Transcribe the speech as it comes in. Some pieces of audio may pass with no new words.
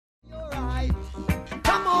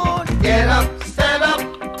Get up, stand up.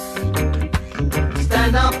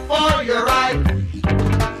 Stand up for your right.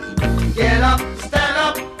 Get up, stand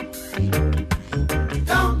up.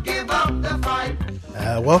 Don't give up the fight.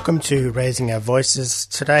 Welcome to Raising Our Voices.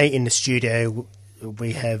 Today in the studio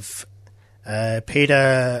we have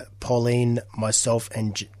Peter, Pauline, myself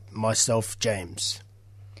and myself, James.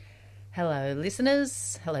 Hello,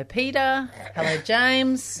 listeners. Hello, Peter. Hello,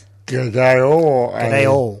 James. G'day all.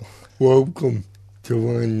 G'day all. Welcome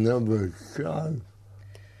to another show.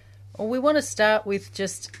 Well, we want to start with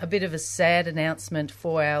just a bit of a sad announcement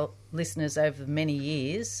for our listeners over many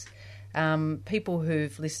years. People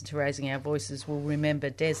who've listened to Raising Our Voices will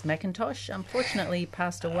remember Des McIntosh. Unfortunately,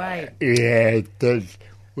 passed away. Yeah, Des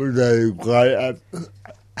was a great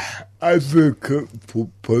advocate for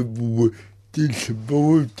people with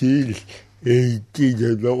disabilities. He did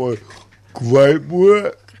a lot of great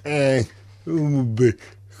work, and it will be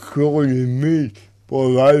sorely missed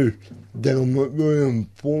for those that are not very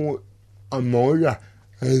informed Amanda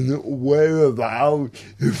and aware of how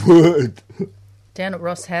it worked. Down at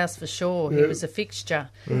Ross House for sure. He was a fixture.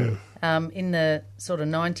 In the sort of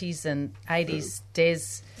 90s and 80s,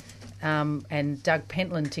 Des and Doug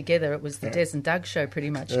Pentland together, it was the Des and Doug show pretty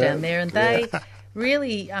much down there, and they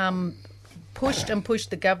really pushed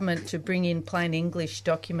the government to bring in plain English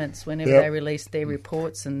documents whenever they released their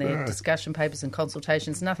reports and their discussion papers and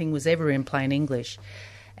consultations. Nothing was ever in plain English.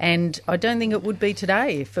 And I don't think it would be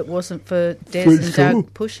today if it wasn't for Des and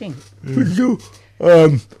Doug pushing. For sure.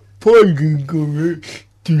 Pointing to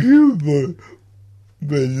you,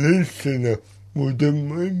 the listener,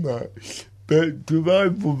 wouldn't mean much. But to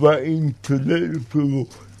people that intellectual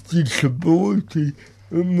disability,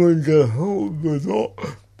 it means a hell of a lot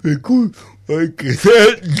because I can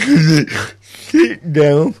actually sit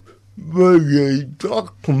down, read a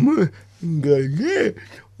document and go, yeah,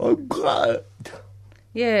 I've got it.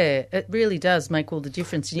 Yeah, it really does make all the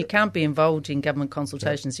difference. And you can't be involved in government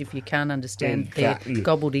consultations if you can't understand their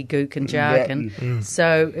gobbledygook and jargon.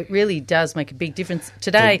 So it really does make a big difference.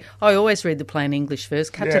 Today, I always read the plain English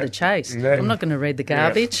first, cut to the chase. I'm not going to read the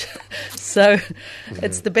garbage. So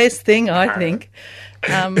it's the best thing, I think.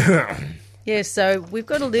 So we've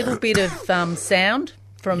got a little bit of sound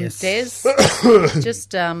from Des.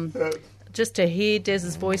 Just to hear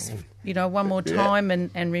Des's voice, one more time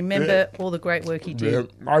and remember all the great work he did.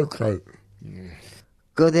 Okay.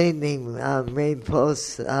 Good evening,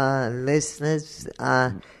 Rainforest listeners.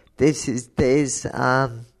 This is Des,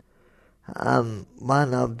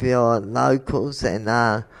 one of your locals, and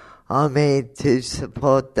I'm here to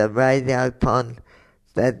support the Radiothon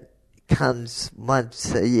that comes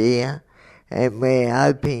once a year, and we're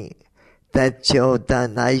hoping that your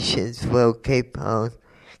donations will keep on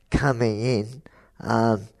coming in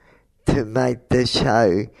to make the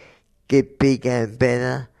show get bigger and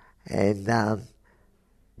better, and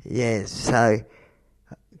so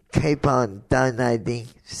keep on donating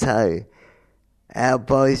so our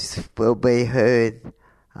voice will be heard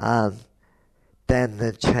down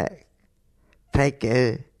the track. Thank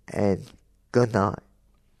you and good night.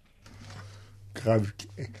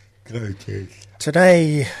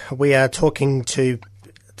 Today we are talking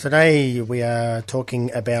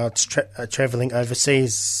about travelling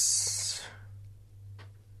overseas.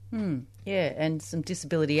 And some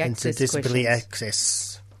disability access and some disability questions.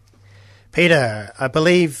 access. Peter, I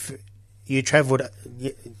believe you travelled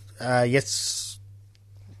last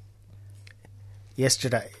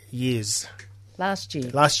year.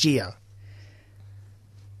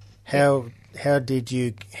 How did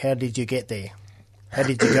you get there? How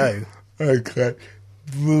did you go? Okay.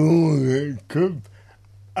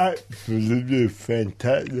 Absolutely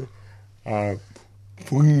fantastic.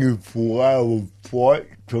 24-hour flight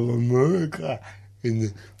to America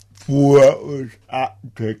and 4 hours up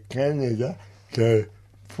to Canada. So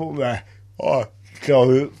for that, I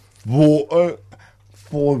started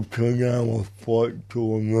 14-hour flight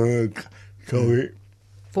to America. So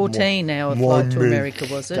 14-hour flight to America,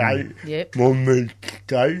 was it? Yep. One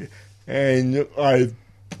mistake. And I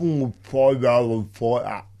pulled 5-hour flight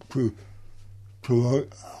up to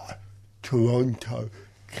Toronto,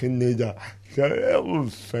 Canada. So that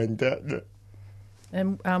was fantastic.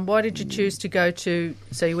 And why did you choose to go to...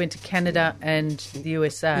 So you went to Canada and the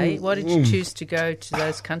USA. Why did you choose to go to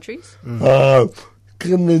those countries?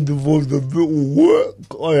 Canada was a bit of work.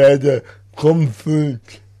 I had a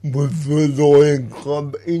conference with the Lion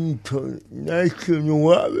Club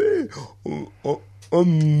International out there. I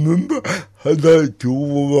remember I like to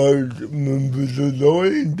all those members of the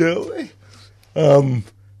Lion Daily.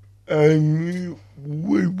 And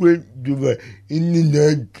we went to the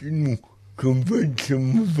international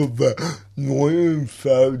convention with about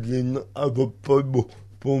 9,000 other people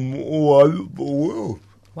from all over the world.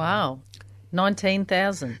 Wow.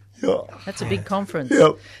 19,000. Yeah. That's a big conference.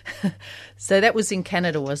 Yeah. So that was in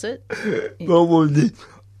Canada, was it? That was it.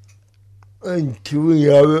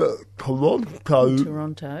 Until Toronto.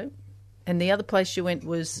 Toronto. And the other place you went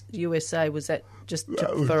was USA. Was that just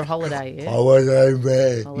was- for a holiday, yeah? I was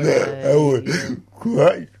there. Holiday, That was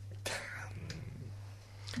great.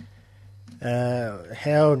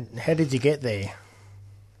 How did you get there?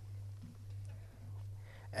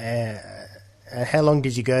 How long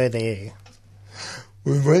did you go there?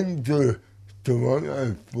 We went to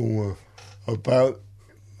Toronto for about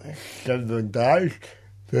 7 days.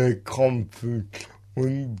 The conference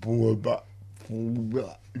went for about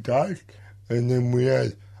 4 days. And then we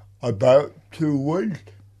had about 2 weeks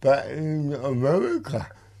back in America.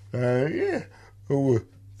 Yeah, it was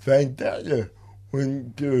fantastic.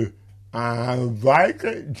 Went to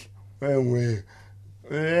Vegas and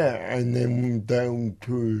and then down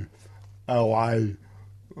to LA.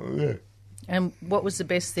 Yeah. And what was the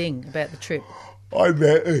best thing about the trip? I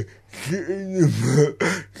bet sitting in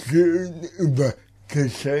the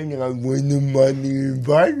casino winning money in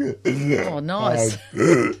Vegas. Oh, nice.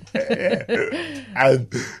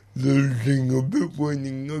 And losing a bit,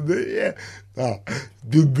 winning a bit, yeah.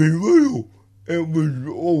 To be real, it was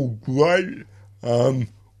all great.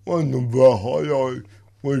 One of the highlights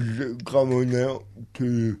was coming out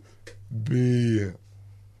to be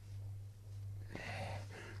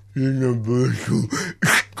Universal.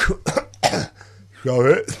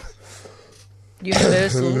 Sorry.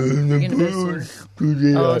 Universal.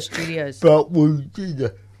 Studios. But we did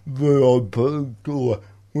a very big tour.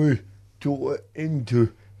 We took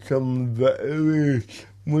into some of the areas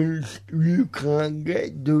which you can't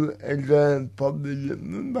get to as a public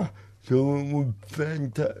member. So it was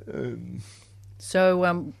fantastic.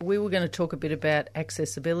 So we were going to talk a bit about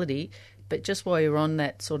accessibility, but just while you're on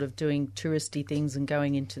that sort of doing touristy things and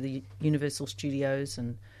going into the Universal Studios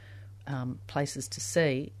and places to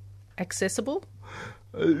see, accessible?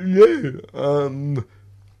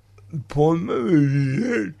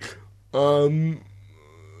 Primarily,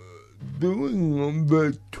 doing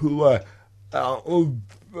the tour out of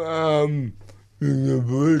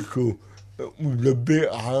Universal, it was a bit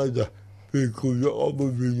harder because I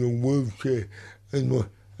was in a wheelchair and I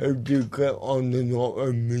had to get on and off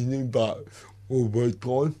a minibus all the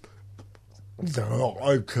time. So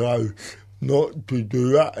I chose not to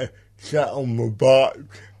do that. Sat on my back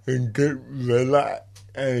and get relaxed.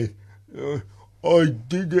 And I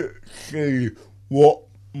didn't see what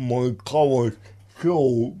my colours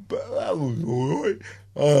saw, but that was alright.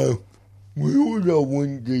 We also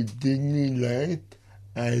went to Disneyland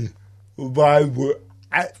and they were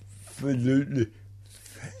absolutely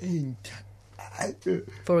fantastic.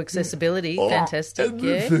 For accessibility, fantastic,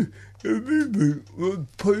 Everything, the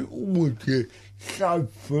people were just so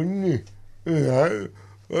funny, you know.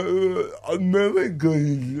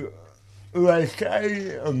 Americans, they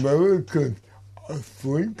say Americans are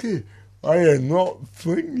friendly. They are not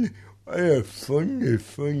friendly. They are funny.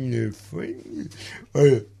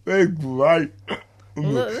 They're great.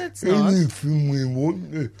 Well, that's nice. Anything we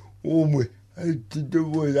wanted, all we had to do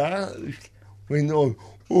was ask. Went on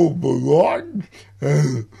all the rides.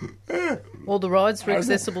 All the rides were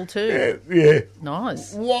accessible too. Yeah.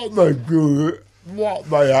 Nice. What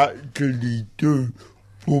they actually do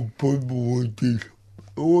for people with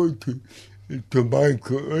disabilities is to make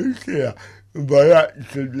it easier. They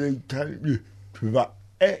actually take you to the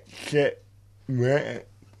exit ramp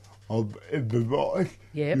of every ride.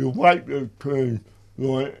 Yep. You wait your turn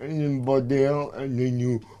like anybody else and then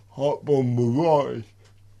you hop on the ride.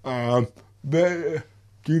 But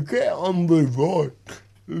to get on the ride,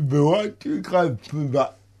 you have to go through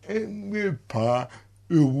the entry part.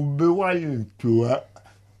 You will be waiting to it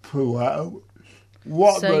 2 hours.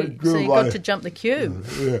 So you got to jump the queue.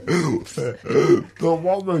 But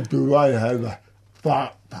what they do, they have a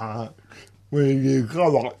fat part. When you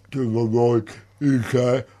go up to the road, you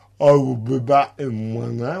say, I will be back in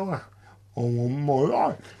 1 hour. I want my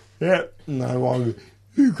ride. Yeah, no worries.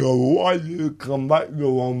 You go away, you come back,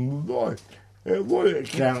 you're on the ride. It wouldn't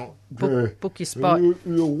count. Book your spot.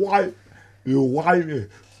 You're waiting.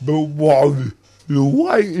 But while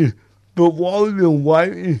you're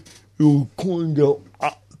waiting, you're kind of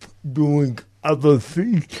up doing other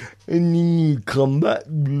things, and then you come back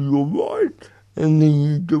to your ride, and then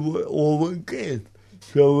you do it all again.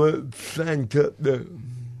 So it's fantastic.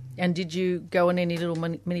 And did you go on any little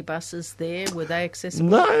minibuses there? Were they accessible?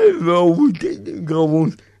 No, we didn't go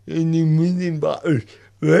on any minibuses.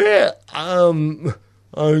 There,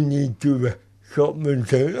 only to the shopping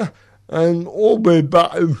centre, and all the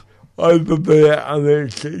buttons over there are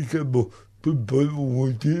accessible to people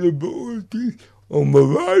with disabilities on the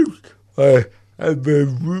road. I have their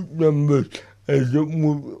route numbers as it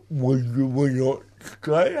was given on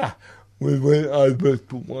Australia. We went over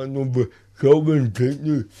to one of the shopping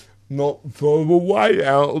centres not far away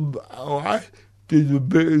out of LA. Did a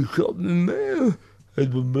bit of shopping there.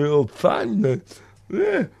 Had a bit of fun there.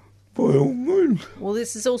 Yeah, by all means. Well,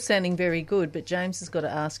 this is all sounding very good, but James has got to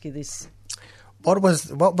ask you this. What was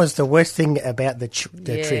the worst thing about the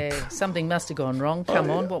trip? Something must have gone wrong. Come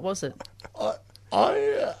on, what was it?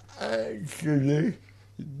 I actually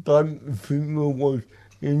don't think there was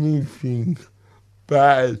anything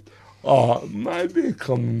bad. Maybe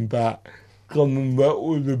coming back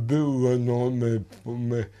was a bit of a nightmare for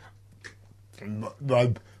me.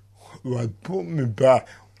 They put me back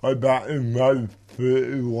about in road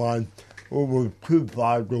 31. It was too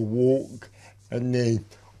far to walk, and then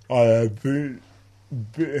I had this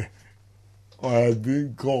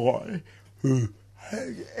guy who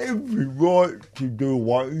had every right to do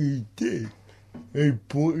what he did. He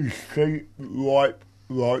put his seat right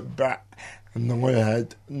back, and I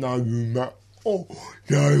had no remote.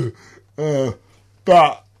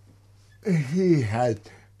 But he had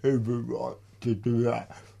every right to do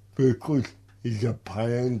that because he's a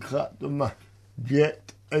paying customer,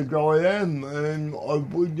 yet as I am, and I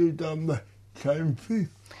would have done the same thing.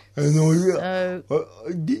 And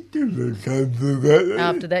I did do the same thing.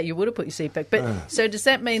 After that, you would have put your seat back. But so does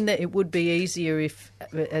that mean that it would be easier if,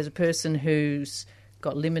 as a person who's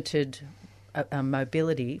got limited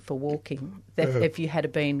mobility for walking, that if you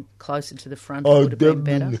had been closer to the front, it would have been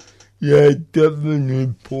better? Yeah,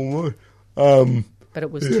 definitely for me. But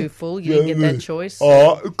it was too full? You didn't get that choice?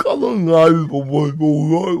 Coming over was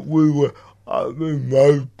all right. We were up in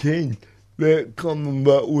road 10. They're coming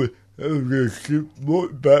back with the ship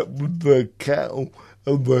right back with the cattle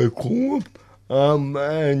of the corn.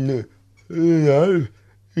 And,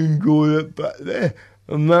 enjoy it back there.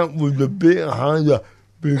 And that was a bit harder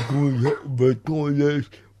because the toilets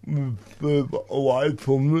were further away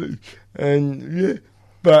from me. And, yeah,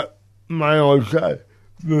 but may I say,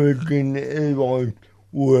 Virgin Airlines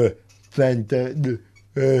were fantastic.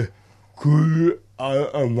 Crew are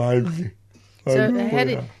amazing. So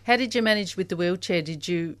how did you manage with the wheelchair? Did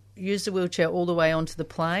you use the wheelchair all the way onto the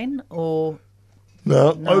plane, or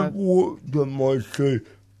no? I walked to my seat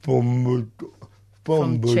from the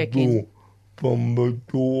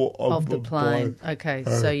door of the plane. Okay,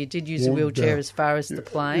 so you did use a wheelchair as far as the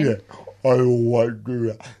plane? Yeah, I always do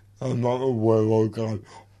that. No matter where I go,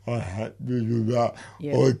 I had to do that.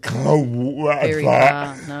 Yeah. I can't walk that very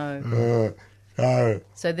far. No.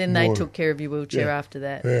 So then they took care of your wheelchair after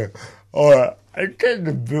that? Yeah. I get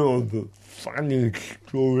a bit of a funny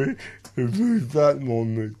story. If you don't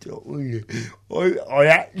mind me telling you, I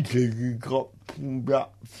actually got pulled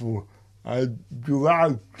up for a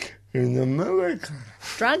drug in America.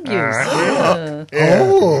 Drug use?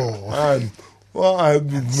 What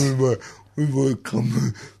happened, we were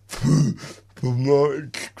coming through from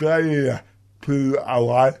Australia to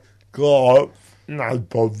LA, got up, no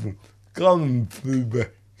problem. Coming through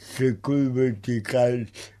the security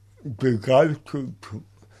gate to go to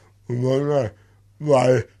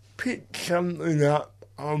they picked something up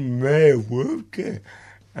on their wheelchair,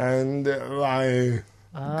 and they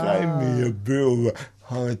gave me a bit of a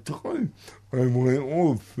hard time. I went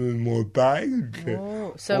all through my bags.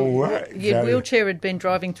 So your wheelchair had been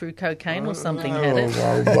driving through cocaine or something, had it?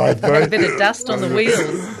 Had a bit of dust on the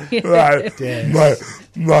wheels.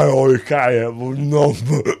 My old car was not.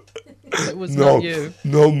 It was not you.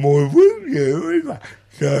 Not my wheelchair either.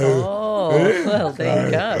 So, well, there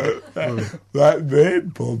you go. That's their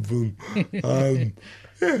problem.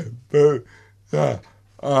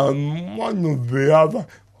 One of the other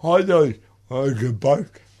highlights, I suppose,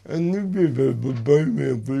 and if you've ever been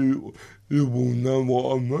there, you will know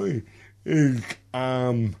what I mean, is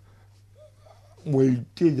we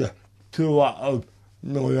did a tour of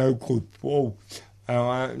Niagara Falls,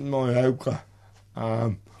 Niagara,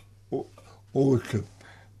 awesome.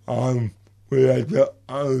 We had to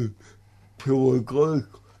tour group.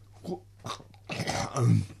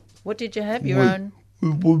 What did you have, your own? We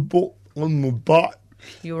were booked on the bus.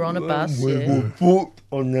 You were on a bus, we were booked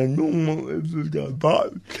on a normal everyday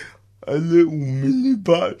bus. A little mini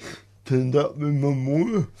bus turned up in the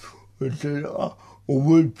morning. We said,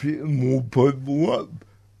 we're picking more people up.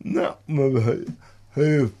 No, we're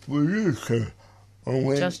here for you, sir. I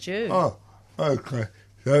went, just you? Oh, okay.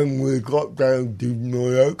 Then we got down to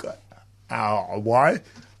Niagara, our way,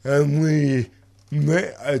 and we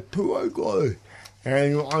met a tour guide.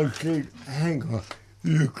 And I said, hang on,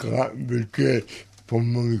 you got the gas for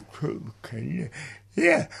my truck, can you?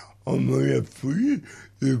 Yeah, I'm here for you.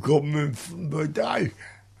 You got me for the day.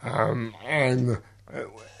 And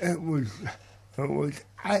it was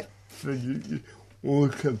absolutely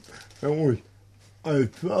awesome. I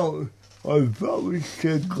felt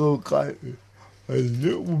segregated a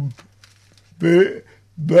little bit,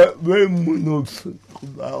 but then when I think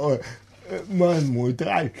about it made my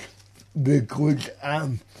day, because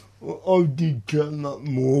I did turn up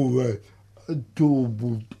more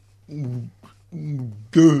adorable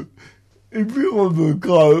do. If you ever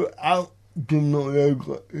go out to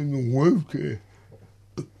Niagara in a wheelchair,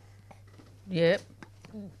 Yep.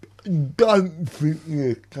 don't think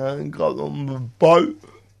you can go on the boat.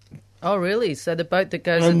 Oh, really? So the boat that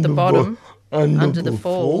goes at the bottom, under the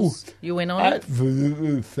falls, you went on it?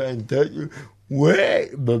 Absolutely fantastic. Where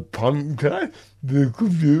the puncture,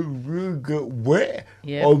 because you get wet,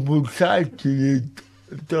 Yep. I would say to you,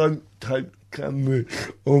 don't take camera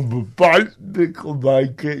on the boat because they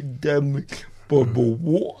get damaged by the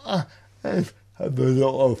water and have a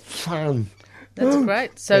lot of fun. That's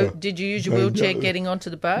great. So did you use your wheelchair getting onto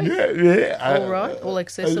the boat? Yeah. All right, all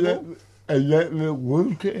accessible? A little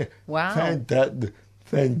wheelchair. Wow. Fantastic.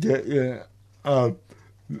 And did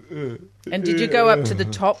you go up to the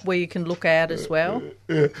top where you can look out as well?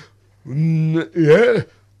 Yeah,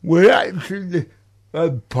 we actually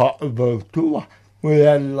had part of our tour. We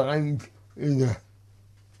had lunch in a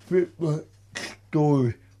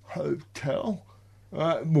 50-story hotel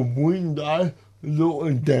at the window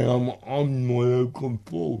looking down on Niagara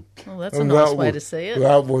Falls. Oh, that's a nice way to see it.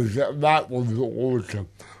 That was awesome.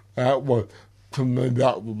 To me,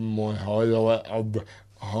 that was my highlight of the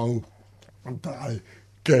whole day.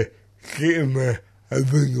 Sitting there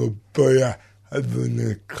having a beer, having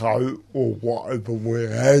a coat or whatever we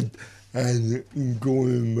had, and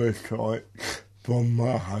enjoying the sight from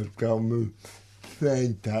my hotel room.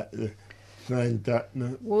 Fantastic.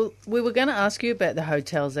 Well, we were going to ask you about the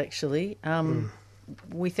hotels, actually.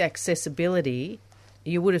 With accessibility,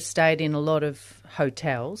 you would have stayed in a lot of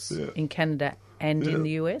hotels in Canada and in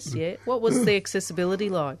the US, yeah? What was the accessibility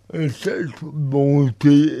like?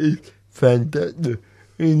 Accessibility is fantastic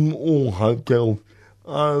in all hotels.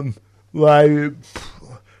 They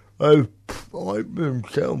pride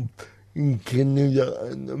themselves in Canada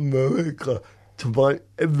and America to make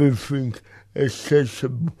everything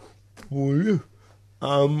accessible for you.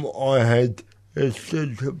 I had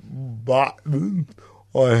accessible bathrooms,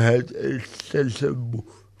 I had accessible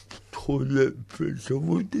toilet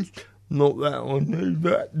facilities, not that I need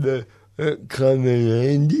that, that came in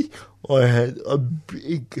handy. I had a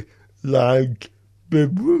big, large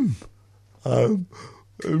bedroom. So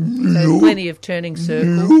plenty of turning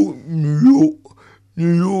circles. New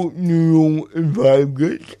York and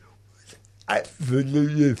Vegas,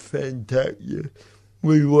 absolutely fantastic.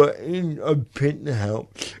 We were in a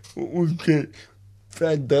penthouse, which is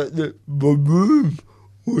fantastic. The room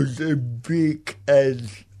was as big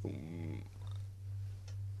as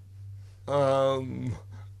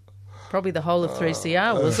Probably the whole of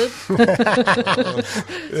 3CR, was it?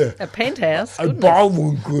 A penthouse? a Goodness.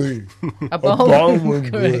 bowling green. A bowling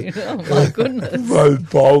green. Oh, my goodness. Those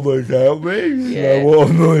bowlers out there, you Yeah. know what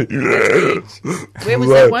I mean? Where was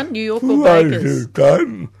that one? New York or Vegas?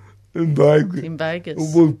 In Vegas. In Vegas.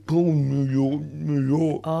 It was called New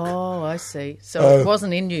York. Oh, I see. So it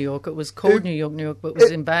wasn't in New York. It was called New York, but it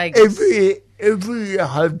was in Vegas. Every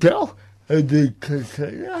hotel had a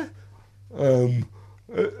casino.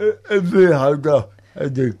 Every hotel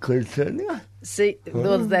had a casino. See,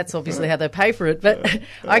 well, that's obviously how they pay for it. But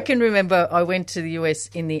I can remember I went to the US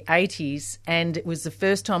in the 80s and it was the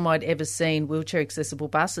first time I'd ever seen wheelchair-accessible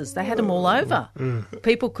buses. They had them all over.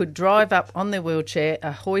 People could drive up on their wheelchair,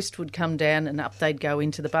 a hoist would come down and up they'd go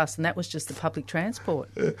into the bus, and that was just the public transport.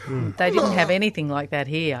 They didn't have anything like that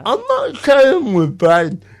here. I'm not saying we're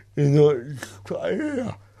bad in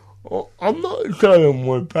Australia. I'm not saying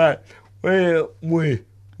we're bad. We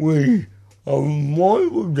are more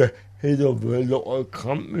the head of a lot of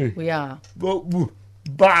companies. We are. But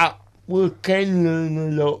we can learn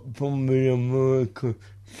a lot from the American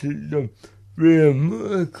system. The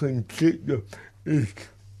American system is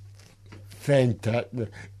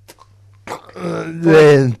fantastic.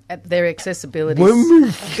 Their accessibility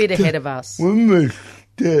is a bit ahead of us. When we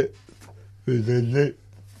step with the lift,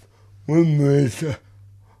 when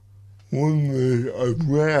we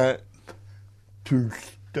arrive to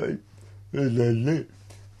step with the lift,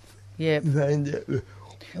 Yeah. fantastic.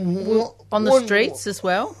 On the streets as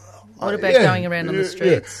well? What about going around on the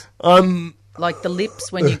streets? Like the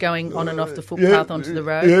lips when you're going on and off the footpath onto the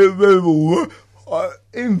road? Yeah, very well.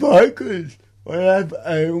 in Vegas, I have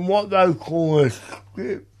what they call a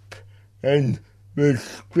script, and the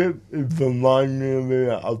script is reminding me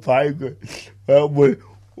of Vegas, where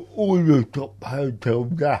all the top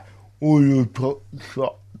hotels are, all the top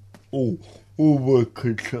shops, all the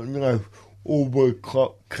casinos, all the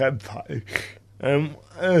club cafes, and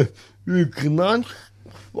you can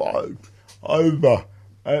spot over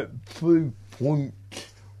at 3 points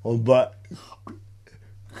of that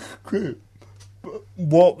script. But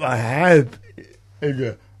what I have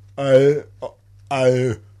is a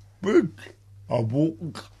bridge,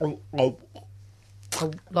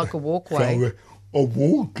 Like a walkway, sorry, a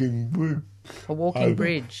walking bridge. a walking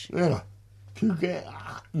bridge. Yeah, to get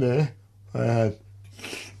up there, I have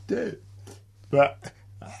steps, but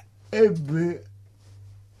every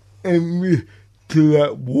to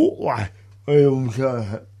that walkway, I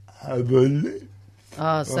also have a lift.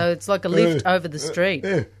 Oh, so it's like a lift over the street.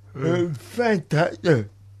 Yeah, it's fantastic.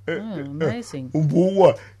 Oh, amazing.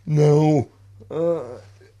 Walkway. Now,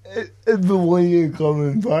 everywhere you come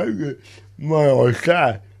in Vegas, may I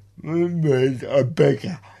say, there's a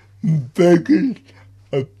beggar. Beggars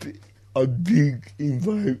are big in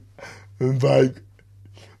Vegas.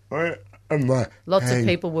 Lots of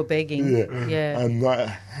people were begging. Yeah. And I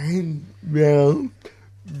hang round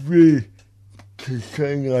the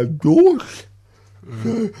casino doors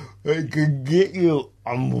so they can get you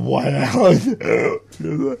on the way out.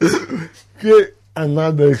 Get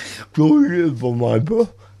another story for my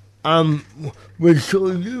book. We saw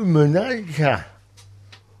Illuminati.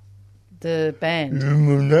 The band.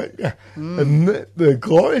 Illuminati. I met the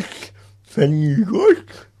guys. Thank you guys.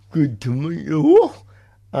 Good to meet you all.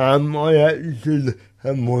 I actually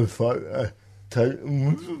had my photo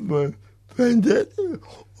taken with me. Fantastic.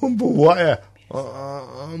 On the way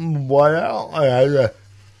out, I had a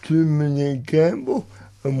 2-minute gamble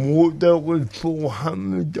and walked out with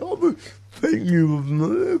 $400. Thank you,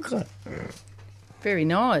 America. Very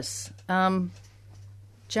nice.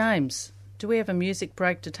 James, do we have a music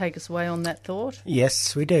break to take us away on that thought?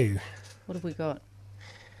 Yes, we do. What have we got?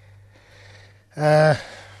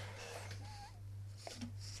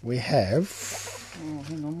 We have... Oh,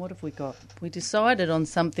 hang on, what have we got? We decided on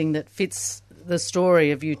something that fits the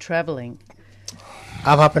story of you travelling.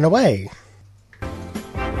 Up and Away.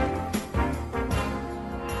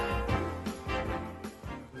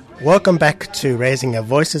 Welcome back to Raising Our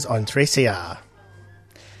Voices on 3CR.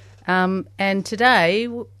 And today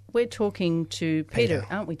we're talking to Peter,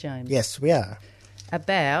 aren't we, James? Yes, we are.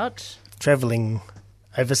 About... Travelling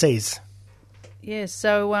overseas. Yeah,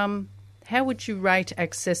 so how would you rate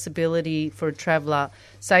accessibility for a traveller?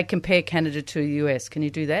 Say, compare Canada to the US. Can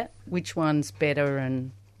you do that? Which one's better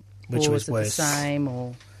and Which or was is it worse? the same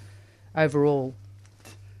or overall?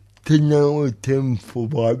 10 out of 10 for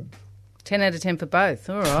both. 10 out of 10 for both.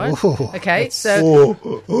 All right. Ooh, Okay, that's- so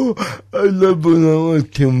 11 out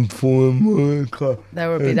of 10 for America. they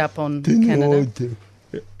were a bit up on 10 out Canada. of 10.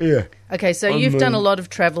 Yeah. Okay, so you've done a lot of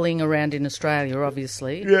travelling around in Australia,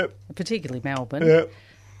 obviously, Yep. particularly Melbourne. Yep.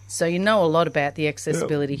 So you know a lot about the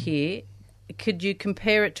accessibility here. Could you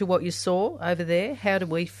compare it to what you saw over there? How do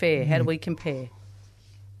we fare? How do we compare?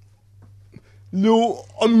 No,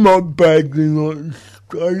 I'm not bagging on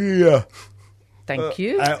Australia Thank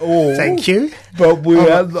you. at all. Thank you. But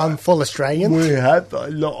I'm full Australian. we have a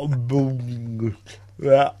lot of buildings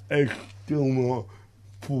that are still not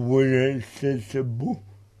fully accessible.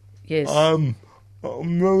 Yes.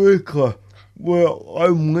 America, where I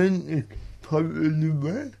went, is totally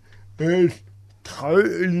there. It's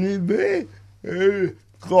totally there. It's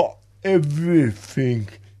got everything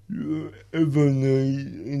you ever need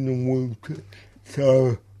in the world.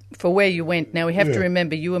 So, For where you went. Now, we have to Yeah.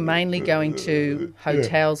 remember you were mainly going to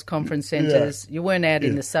hotels, conference centres. You weren't out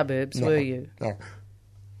in the suburbs, were you? no,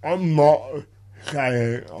 I'm not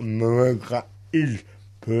saying America is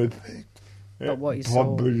perfect. But what you saw.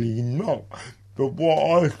 Probably not. But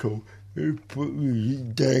what I saw is pretty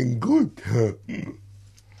dang good.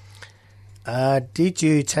 Did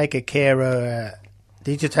you take a carer?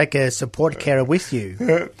 Did you take a support carer with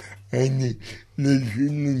you? And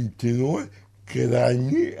listening tonight, because I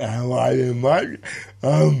knew how I imagine,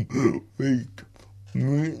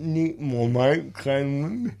 Nick, my mate, came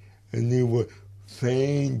with me, and they were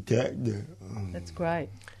fantastic. That's great.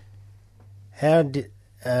 How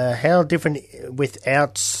different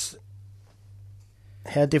without?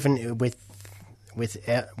 How different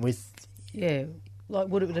without? Yeah. Like,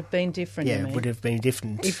 would it have been different, you Yeah, mean? would have been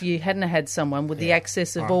different. If you hadn't had someone, would the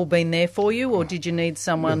access have all been there for you, or did you need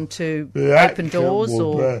someone to The open access doors, was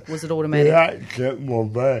or there. was it automatic? The access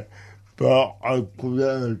was there, but I couldn't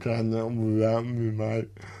have done that without me, mate.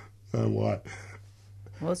 No way.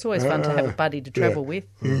 Well, it's always fun to have a buddy to travel with.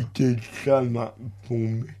 He did so much for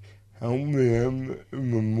me. Help me in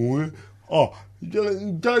my morning. Oh,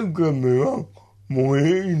 don't get me wrong. More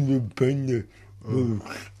independent was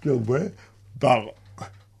still there, but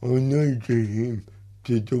I needed him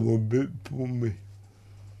to do a bit for me.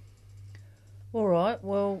 All right.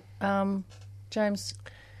 Well, James,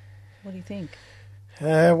 what do you think?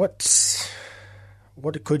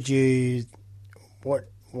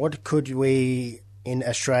 What could we in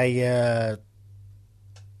Australia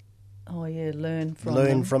Oh yeah, learn from learn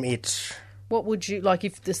them. from it? What would you like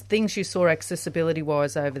if the things you saw accessibility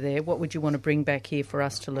wise over there? What would you want to bring back here for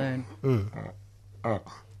us to learn?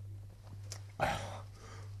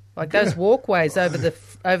 Like those walkways over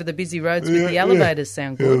the busy roads with the elevators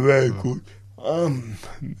sound Yeah, good. very good.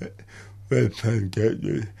 Very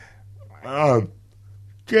fantastic.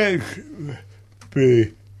 Just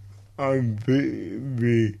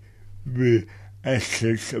the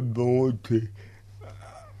accessibility.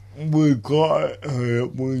 We got it here,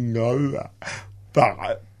 we know that,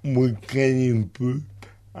 but we can improve,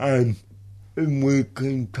 and we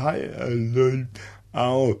can take a look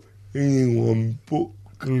out in one book.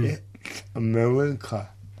 It's America.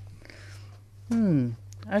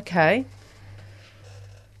 Okay.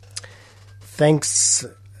 Thanks.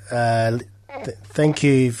 Thank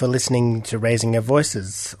you for listening to Raising Our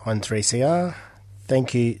Voices on 3CR.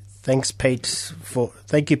 Thank you,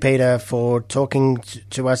 Peter, for talking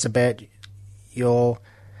to us about your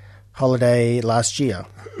holiday last year.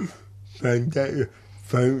 Thank you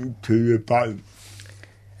to you both.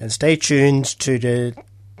 And stay tuned to the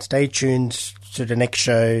next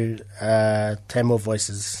show, Tamil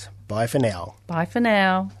Voices. Bye for now. Bye for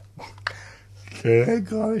now. See you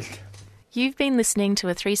guys. You've been listening to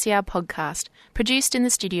a 3CR podcast produced in the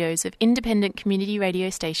studios of independent community radio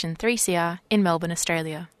station 3CR in Melbourne,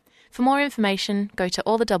 Australia. For more information, go to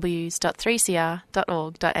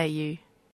allthews.3cr.org.au.